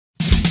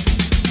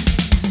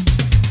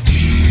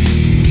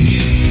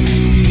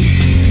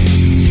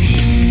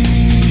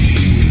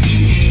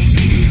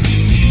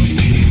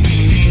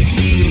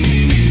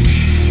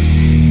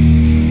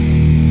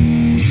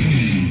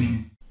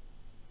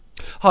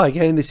Hi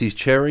again, this is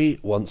Cherry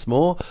once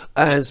more.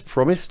 As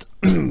promised,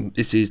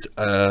 this is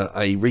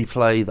a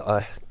replay that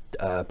I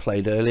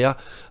played earlier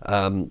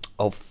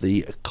of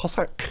the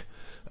Cossack,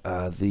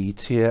 the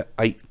Tier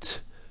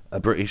 8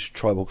 British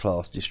tribal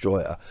class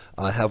destroyer.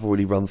 I have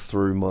already run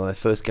through my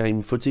first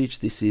game footage.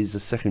 This is a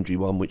secondary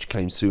one which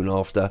came soon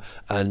after,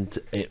 and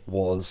it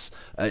was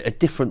a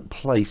different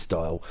play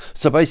style.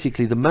 So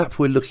basically the map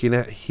we're looking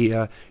at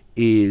here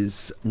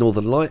is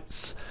Northern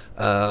Lights.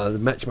 The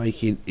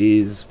matchmaking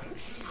is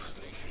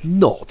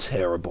not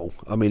terrible.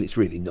 I mean, it's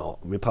really not.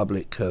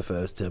 Republic,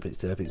 Kurfürst,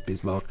 Tirpitz,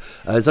 Bismarck.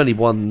 There's only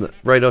one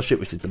radar ship,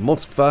 which is the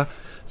Moskva.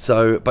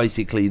 So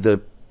basically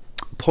the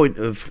point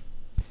of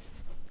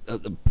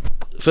the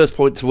first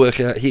point to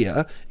work out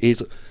here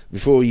is,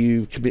 before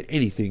you commit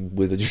anything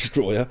with a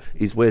destroyer,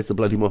 is where's the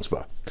bloody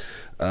Moskva.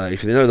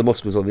 If you know the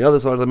Moskva's on the other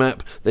side of the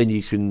map, then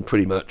you can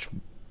pretty much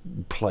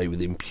play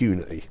with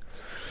impunity.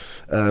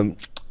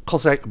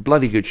 Cossack,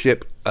 bloody good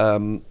ship,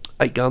 8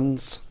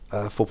 guns,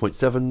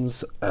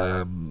 4.7s,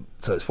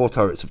 so it's 4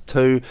 turrets of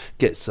 2,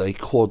 gets a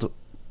quad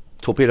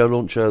torpedo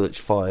launcher that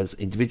fires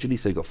individually,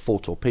 so you've got 4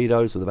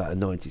 torpedoes with about a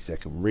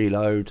 90-second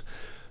reload.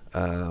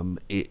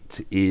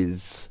 It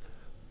is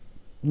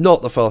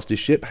not the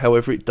fastest ship,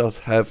 however it does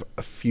have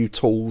a few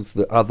tools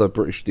that other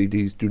British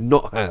DDs do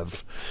not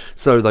have.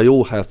 So they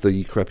all have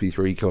the crappy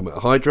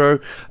 3-kilometre hydro,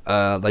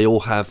 they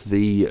all have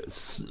the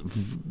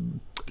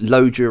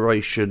low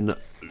duration,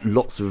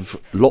 lots of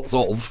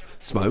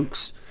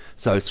smokes.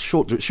 So it's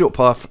short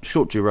path,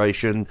 short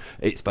duration.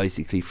 It's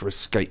basically for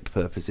escape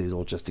purposes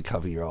or just to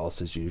cover your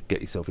arse as you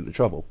get yourself into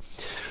trouble.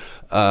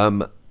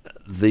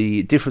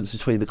 The difference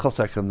between the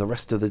Cossack and the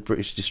rest of the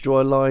British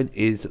destroyer line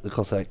is that the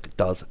Cossack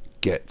does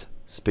get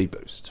speed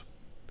boost,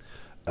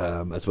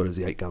 as well as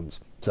the 8 guns.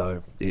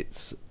 So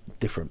it's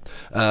different.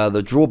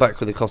 The drawback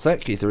with the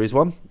Cossack, if there is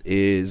one,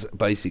 is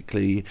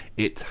basically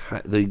its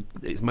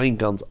main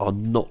guns are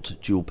not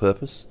dual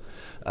purpose.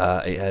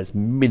 It has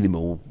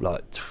minimal,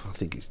 like, I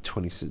think it's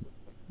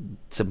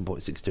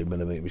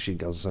 7.62mm machine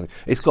guns or something.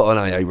 It's got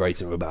an AA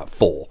rating of about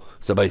 4,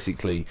 so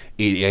basically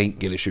it ain't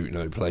gonna shoot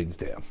no planes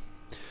down.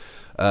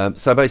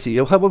 So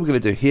basically what we're going to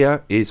do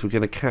here is we're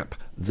going to cap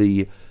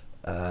the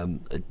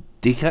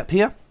decap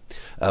here.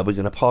 We're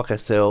going to park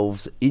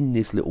ourselves in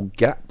this little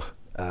gap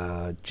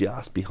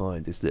just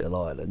behind this little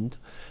island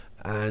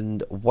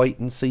and wait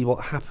and see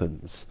what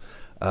happens.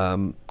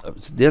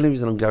 The only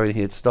reason I'm going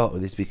here to start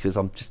with is because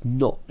I'm just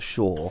not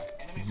sure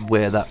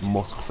where that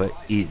Moskva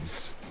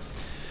is.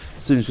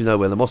 As soon as we know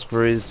where the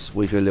Moskva is,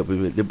 we can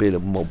be a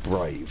little more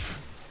brave.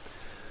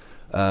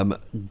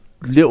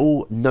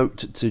 Little note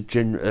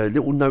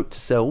to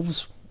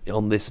selves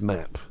on this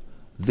map: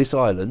 this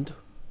island,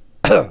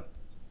 at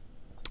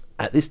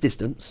this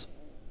distance,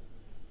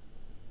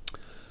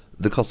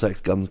 the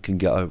Cossack's guns can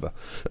get over.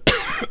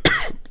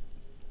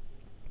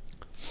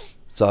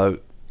 So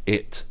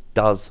it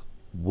does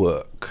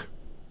work.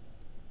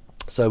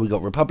 So we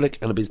got Republic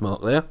and a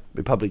Bismarck there.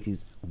 Republic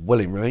is well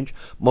in range.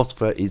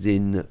 Moskva is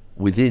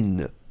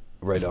within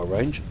radar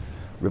range.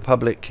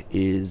 Republic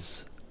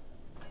is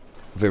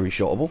very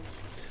shottable.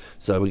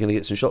 So we're going to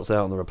get some shots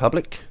out on the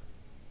Republic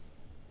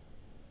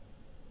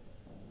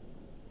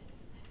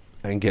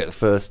and get the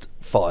first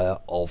fire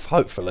of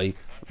hopefully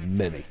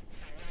many.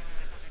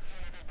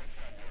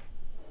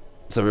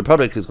 So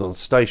Republic has gone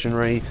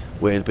stationary.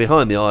 We're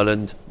behind the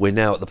island. We're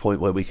now at the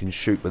point where we can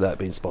shoot without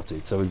being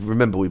spotted. So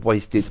remember, we've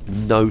wasted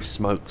no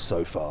smoke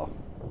so far.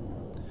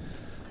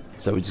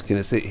 So we're just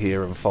going to sit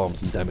here and farm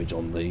some damage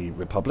on the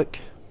Republic.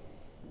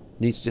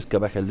 Need to just go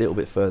back a little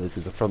bit further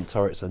because the front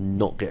turrets are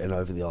not getting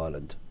over the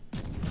island.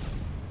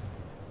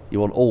 You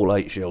want all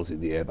 8 shells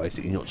in the air,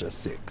 basically, not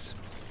just 6.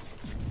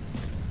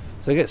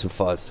 So get some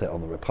fires set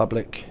on the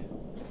Republic.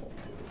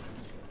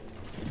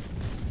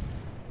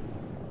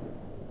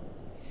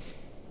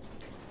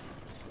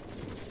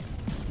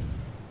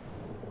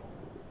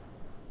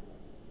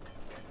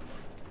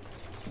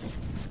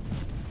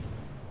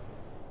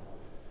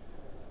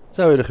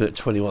 So we're looking at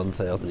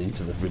 21,000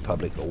 into the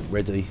Republic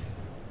already.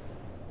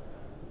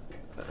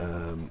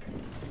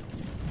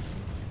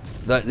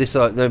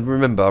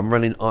 Remember, I'm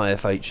running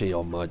IFHE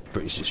on my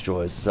British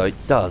destroyers, so it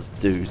does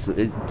do. So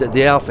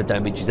the alpha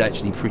damage is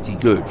actually pretty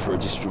good for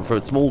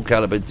a small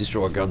caliber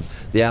destroyer guns.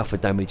 The alpha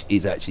damage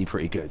is actually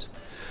pretty good.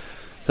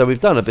 So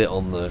we've done a bit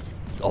on the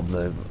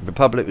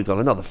Republic. We've got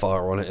another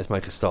fire on it. Let's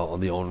make a start on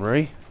the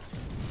Henri.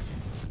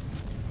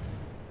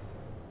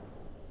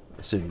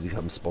 As soon as he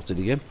comes spotted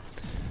again.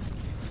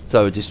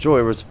 So a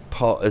destroyer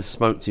has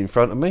smoked in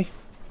front of me.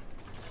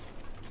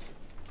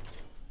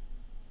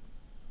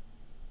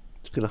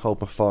 Just going to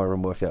hold my fire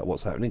and work out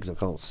what's happening because I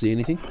can't see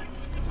anything.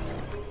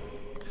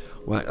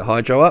 Whack the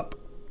hydro up.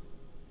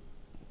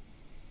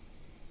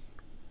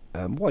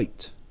 And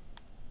wait.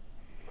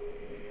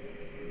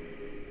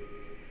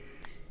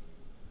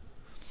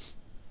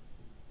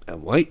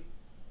 And wait.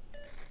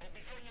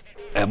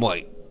 And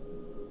wait.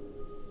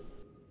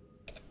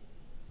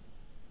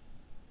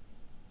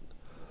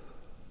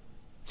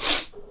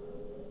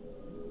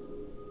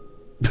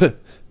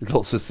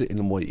 Lots of sitting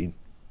and waiting.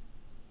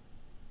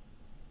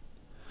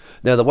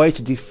 Now the way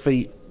to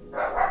defeat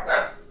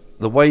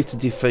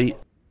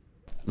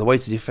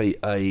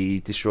a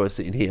destroyer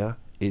sitting here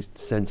is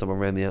to send someone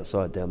around the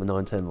outside down the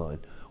 910 line,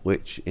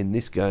 which in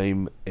this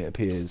game it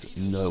appears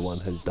no one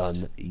has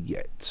done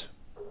yet.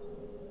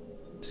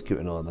 Just keep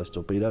an eye on those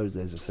torpedoes.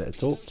 There's a set of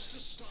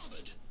torps.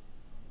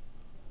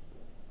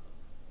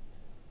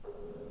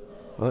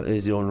 Right,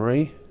 there's the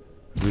Henri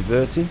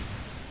reversing.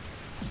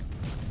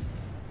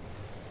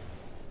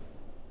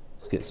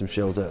 Let's get some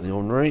shells out of the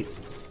Henri.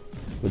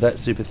 With that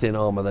super thin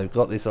armour they've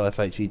got, this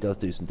IFHE does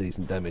do some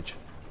decent damage.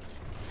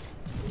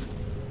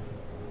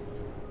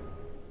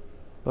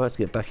 Right, let's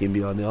get back in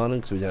behind the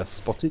island because we're now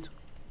spotted.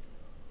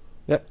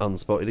 Yep,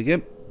 unspotted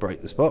again.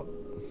 Break the spot.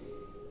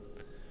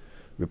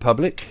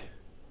 Republic.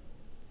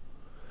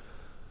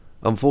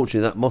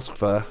 Unfortunately, that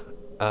Moskva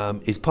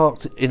is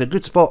parked in a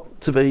good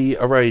spot to be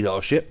a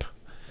radar ship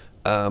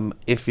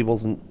if he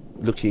wasn't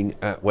looking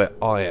at where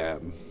I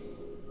am.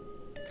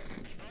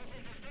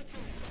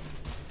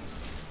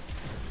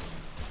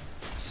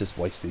 Let's just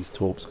waste these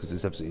torps because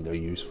there's absolutely no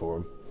use for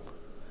them.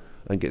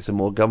 And get some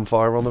more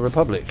gunfire on the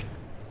Republic.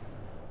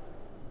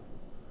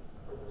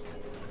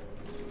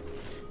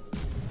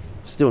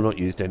 Still not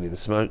used any of the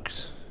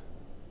smokes.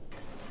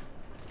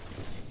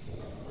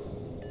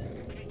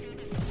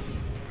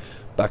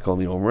 Back on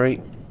the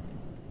Henri.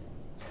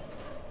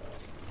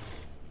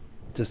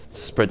 Just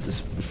spread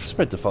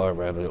the fire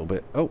around a little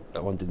bit. Oh,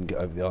 that one didn't get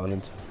over the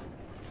island.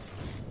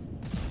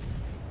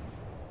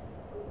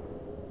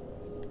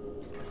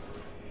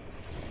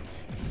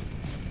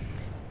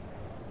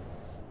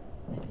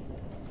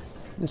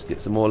 Let's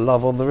get some more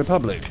love on the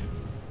Republic.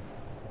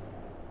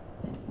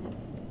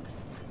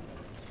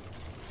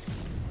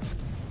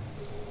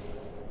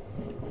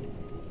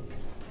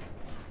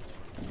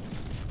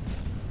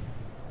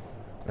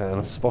 And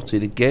I'm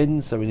spotted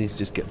again, so we need to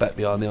just get back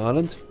behind the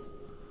island.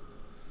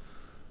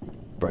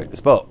 Break the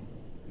spot.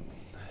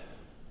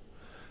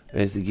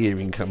 There's the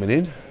gearing coming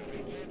in.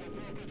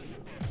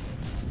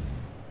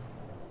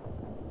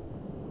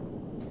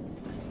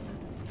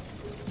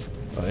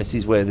 Right, this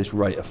is where this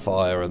rate of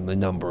fire and the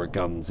number of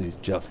guns is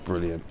just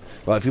brilliant.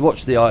 Right, if you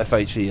watch the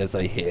IFHE as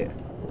they hit,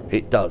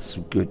 it does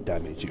some good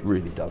damage. It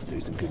really does do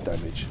some good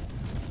damage.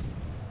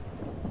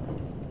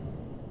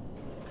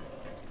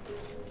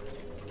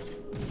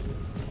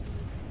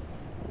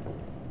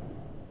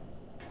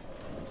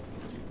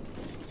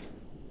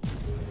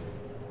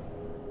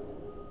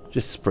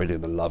 Just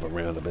spreading the love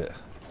around a bit.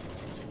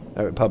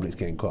 Our Republic's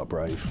getting quite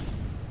brave.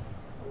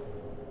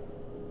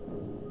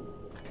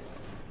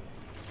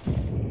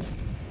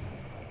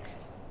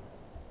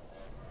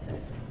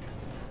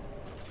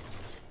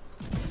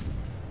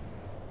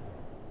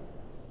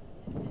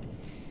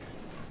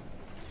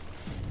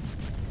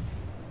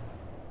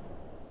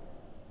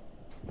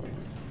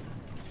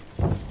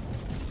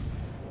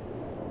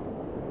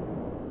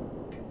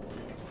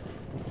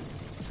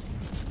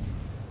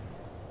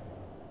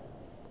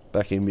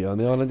 Back in behind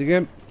the island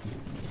again.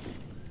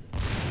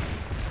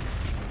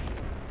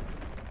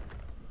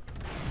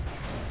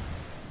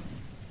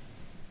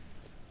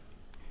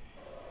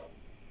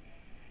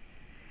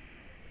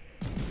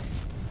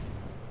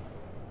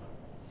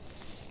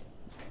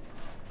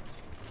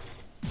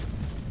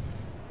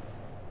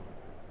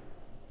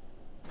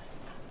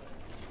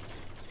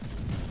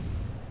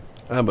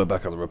 And we're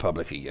back on the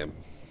Republic again.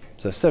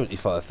 So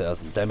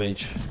 75,000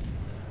 damage,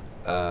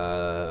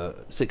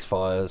 6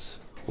 fires,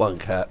 1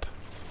 cap.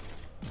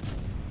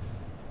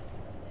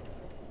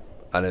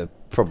 And a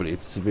probably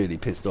severely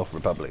pissed off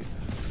Republic.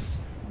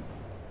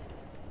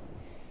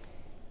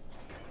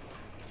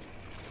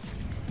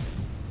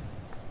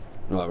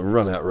 Right, we'll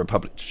run out of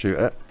Republic to shoot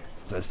at,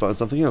 so let's find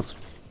something else.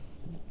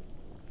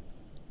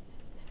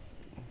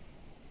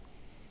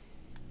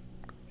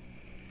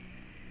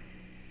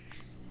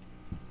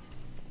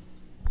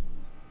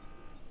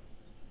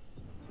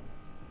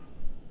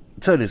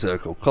 Turning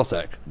circle,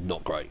 Cossack,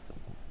 not great.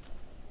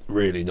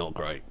 Really not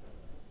great.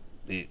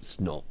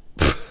 It's not.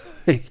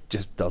 It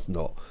just does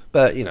not.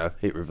 But, you know,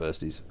 it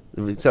reverses.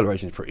 The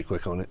acceleration is pretty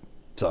quick on it.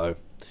 So,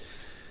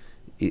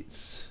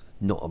 it's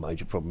not a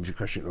major problem if you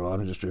crash it in the line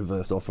and just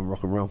reverse off and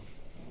rock and roll.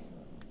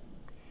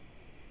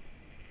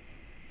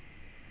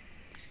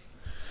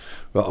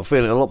 Right, I'm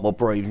feeling a lot more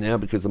brave now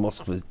because the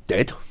Moskva's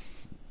dead.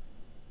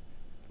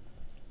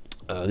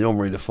 The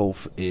Henri the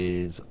Fourth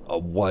is a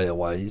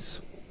ways.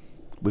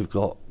 We've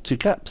got 2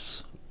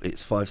 caps.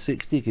 It's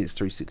 560 against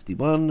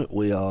 361.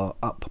 We are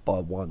up by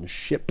 1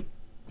 ship.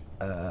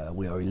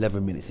 We are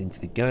 11 minutes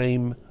into the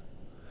game,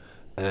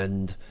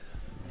 and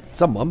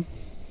someone,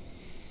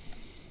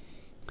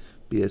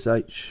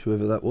 BSH,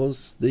 whoever that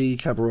was, the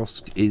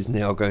Khabarovsk is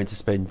now going to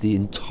spend the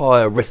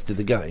entire rest of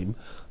the game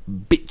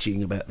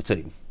bitching about the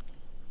team.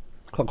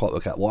 Can't quite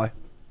work out why,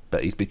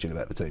 but he's bitching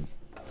about the team.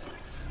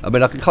 I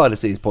mean, I can kind of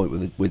see his point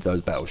with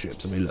those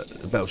battleships. I mean, look,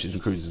 the battleships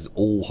and cruisers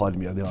all hiding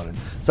behind the island.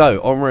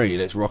 So, Henri,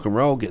 let's rock and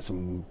roll, get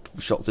some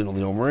shots in on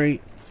the Henri.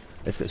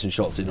 Let's get some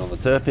shots in on the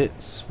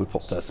turpits. We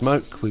popped our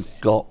smoke. We've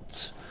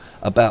got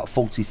about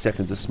 40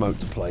 seconds of smoke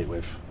to play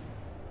with.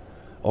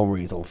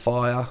 Henri's on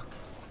fire.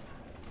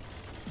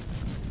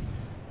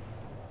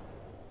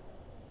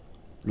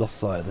 Lost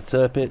sight of the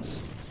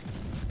Tirpitz.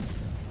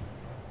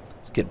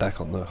 Let's get back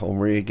on the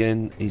Henri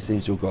again. He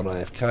seems to have gone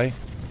AFK.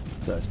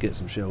 So let's get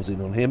some shells in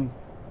on him.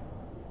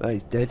 Oh,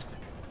 he's dead.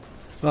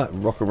 Right,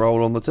 rock and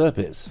roll on the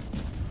Tirpitz.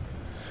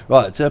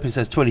 Right, the Tirpitz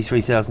has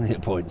 23,000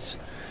 hit points.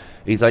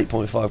 He's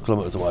 8.5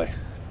 kilometers away.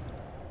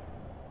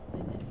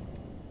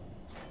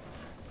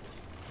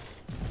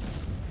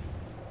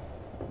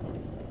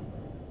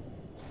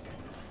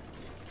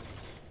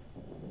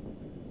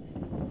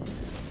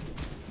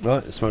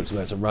 Right, the smoke's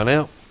about to run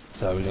out,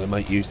 so we're going to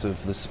make use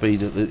of the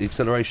speed of the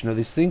acceleration of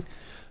this thing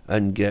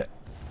and get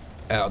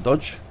out of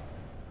dodge.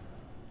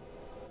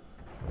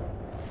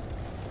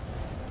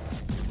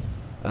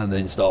 And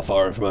then start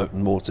firing from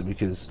open water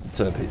because the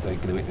Tirpitz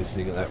ain't going to hit this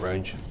thing at that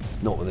range.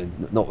 Not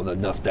with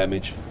enough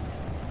damage.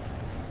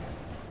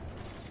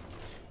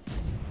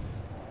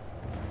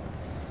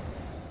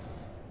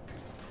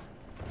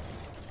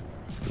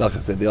 Like I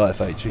said, the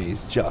IFHE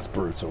is just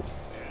brutal.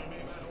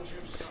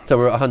 So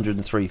we're at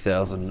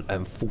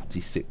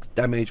 103,046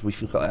 damage.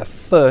 We've got our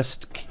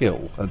first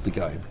kill of the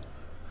game.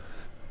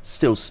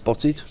 Still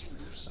spotted.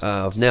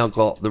 I've now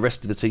got the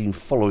rest of the team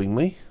following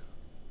me.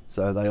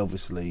 So they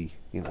obviously,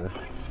 you know,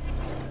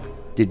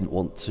 didn't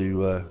want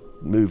to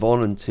move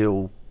on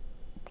until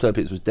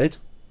Tirpitz was dead.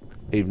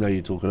 Even though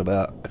you're talking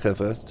about occur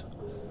first.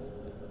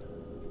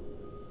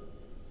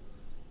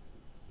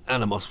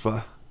 And a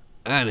Moskva.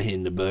 And a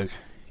Hindenburg.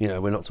 You know,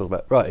 we're not talking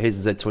about... Right,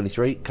 here's the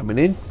Z23 coming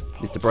in.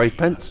 Mr. Brave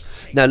Pants.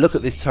 Now, look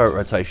at this turret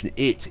rotation.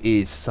 It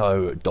is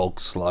so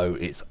dog slow.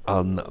 It's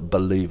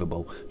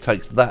unbelievable. It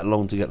takes that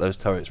long to get those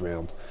turrets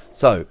round.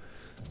 So,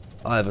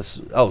 I have a...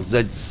 Oh,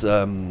 Zed's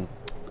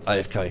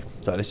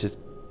AFK. So, let's just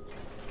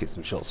get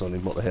some shots on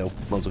him. What the hell?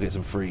 Might as well get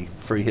some free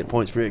hit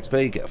points, free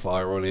XP. Get a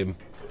fire on him.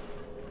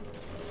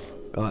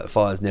 Right, the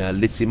fire's now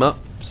lit him up.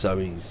 So,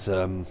 he's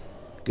going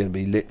to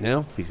be lit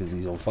now because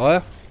he's on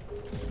fire.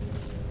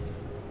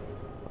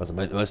 As I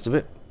make the most of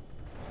it.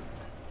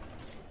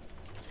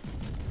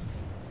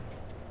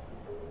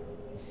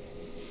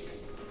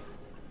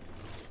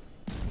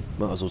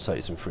 Might as well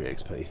take some free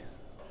XP.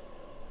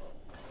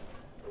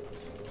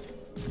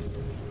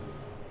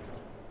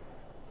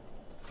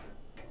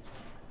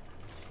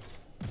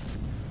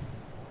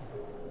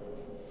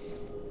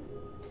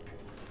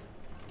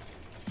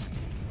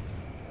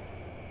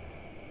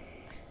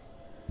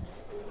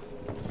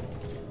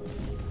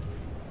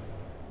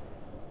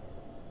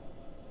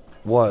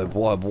 Why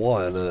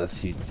on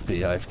earth you'd be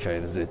AFK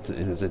in a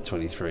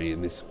Z23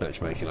 in this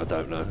matchmaking? I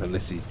don't know,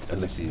 unless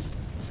he's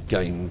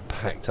game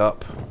packed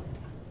up.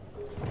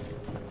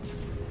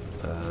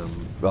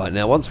 Right,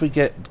 now once we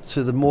get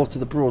to the more to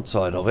the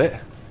broadside of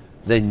it,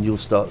 then you'll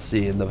start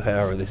seeing the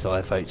power of this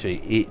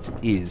IFHE. It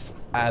is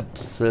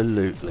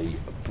absolutely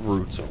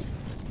brutal.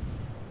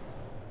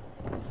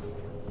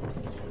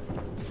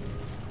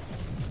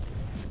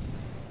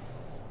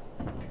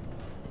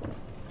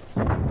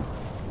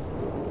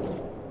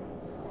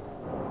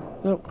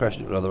 Oh, crashed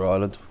into another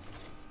island.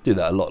 Do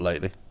that a lot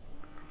lately.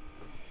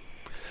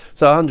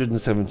 So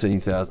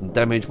 117,000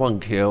 damage, 1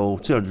 kill,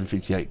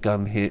 258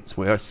 gun hits.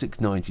 We're at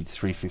 690 to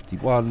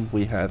 351.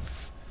 We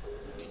have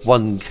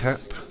 1 cap,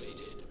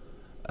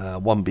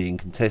 1 being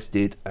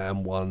contested,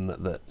 and 1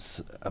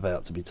 that's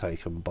about to be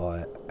taken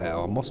by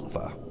our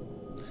Moskva.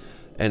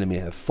 Enemy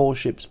have 4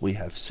 ships. We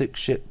have 6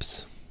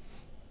 ships.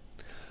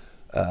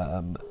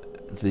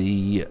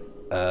 The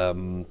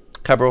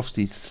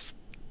Khabarovsky's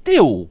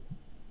still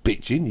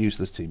bitching,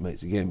 useless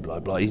teammates again, blah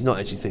blah. He's not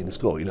actually seen the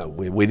score. You know,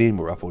 we're winning,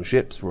 we're up on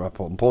ships, we're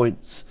up on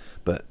points,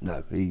 but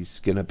no,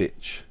 he's gonna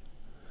bitch.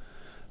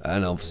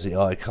 And obviously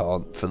I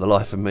can't, for the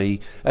life of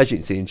me, as you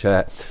can see in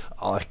chat,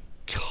 I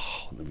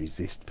can't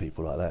resist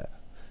people like that.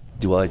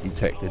 Do I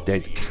detect a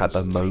dead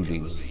cabba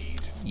moaning?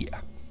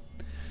 Yeah.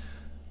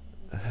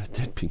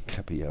 Dead pink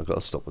cabba, yeah, I've got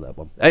to stop with that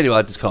one. Anyway,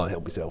 I just can't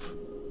help myself.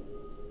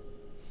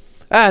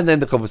 And then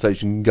the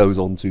conversation goes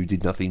on to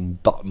did nothing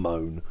but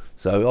moan.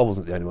 So I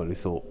wasn't the only one who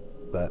thought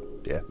that.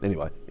 Yeah,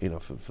 anyway,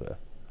 enough of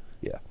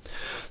yeah.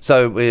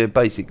 So we're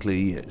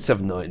basically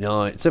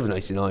 789 to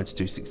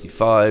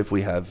 265.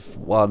 We have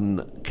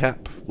 1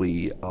 cap.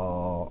 We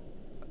are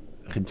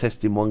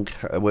contesting we're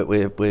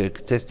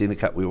contesting the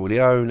cap we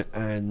already own,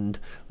 and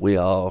we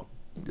have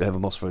a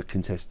Moskva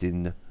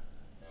contesting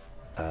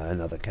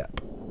another cap.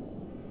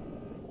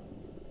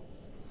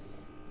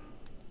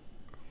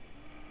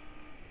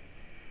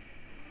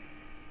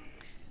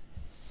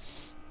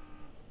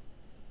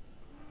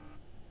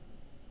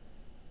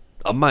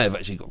 I may have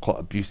actually got quite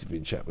abusive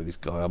in chat with this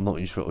guy. I'm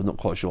not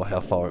quite sure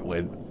how far it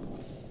went.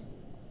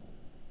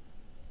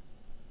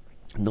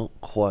 Not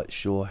quite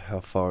sure how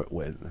far it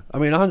went. I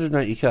mean,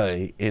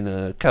 180k in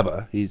a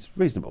cabba is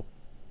reasonable.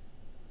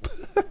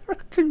 I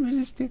couldn't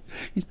resist it.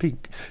 He's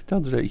pink.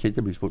 180k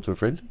damage brought to a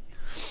friend.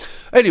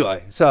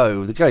 Anyway,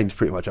 so the game's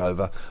pretty much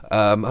over.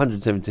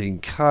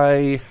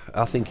 117k.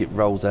 I think it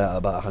rolls out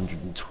about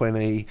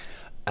 120,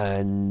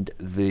 and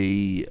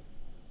the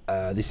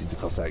this is the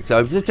Cossack.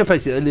 So to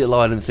basically the little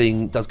island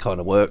thing does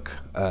kind of work.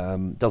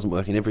 Doesn't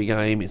work in every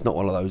game. It's not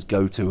one of those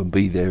go to and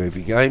be there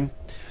every game.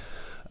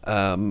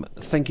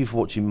 Thank you for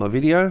watching my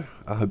video.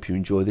 I hope you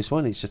enjoy this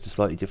one. It's just a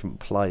slightly different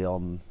play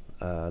on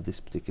this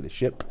particular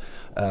ship.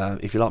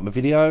 If you like my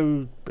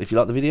video, if you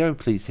like the video,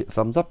 please hit the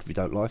thumbs up. If you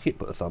don't like it,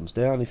 put a thumbs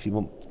down. If you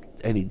want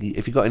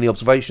if you've got any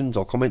observations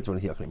or comments or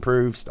anything I can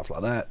improve, stuff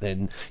like that,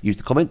 then use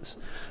the comments.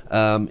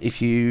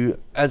 If you,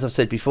 as I've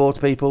said before to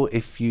people,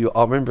 if you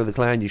are a member of the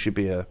clan, you should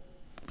be a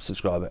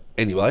subscriber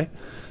anyway.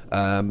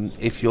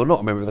 If you're not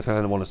a member of the clan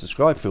and want to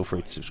subscribe, feel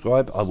free to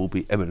subscribe. I will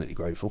be eminently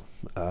grateful.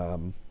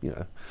 You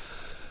know,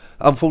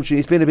 unfortunately,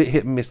 it's been a bit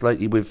hit and miss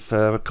lately with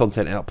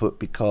content output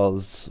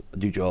because a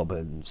new job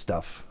and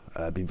stuff.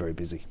 Been very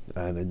busy,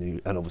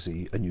 and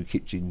obviously a new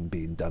kitchen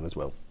being done as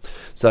well.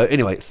 So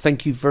anyway,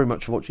 thank you very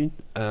much for watching.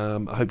 I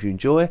hope you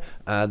enjoy.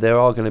 There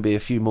are going to be a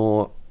few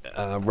more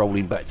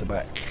rolling back to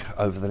back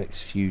over the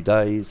next few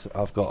days.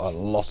 I've got a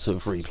lot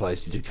of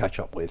replays to catch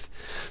up with.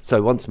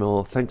 So once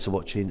more, thanks for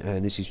watching,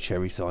 and this is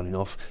Cherry signing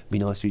off. Be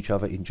nice to each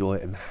other, enjoy,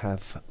 and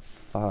have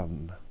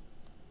fun.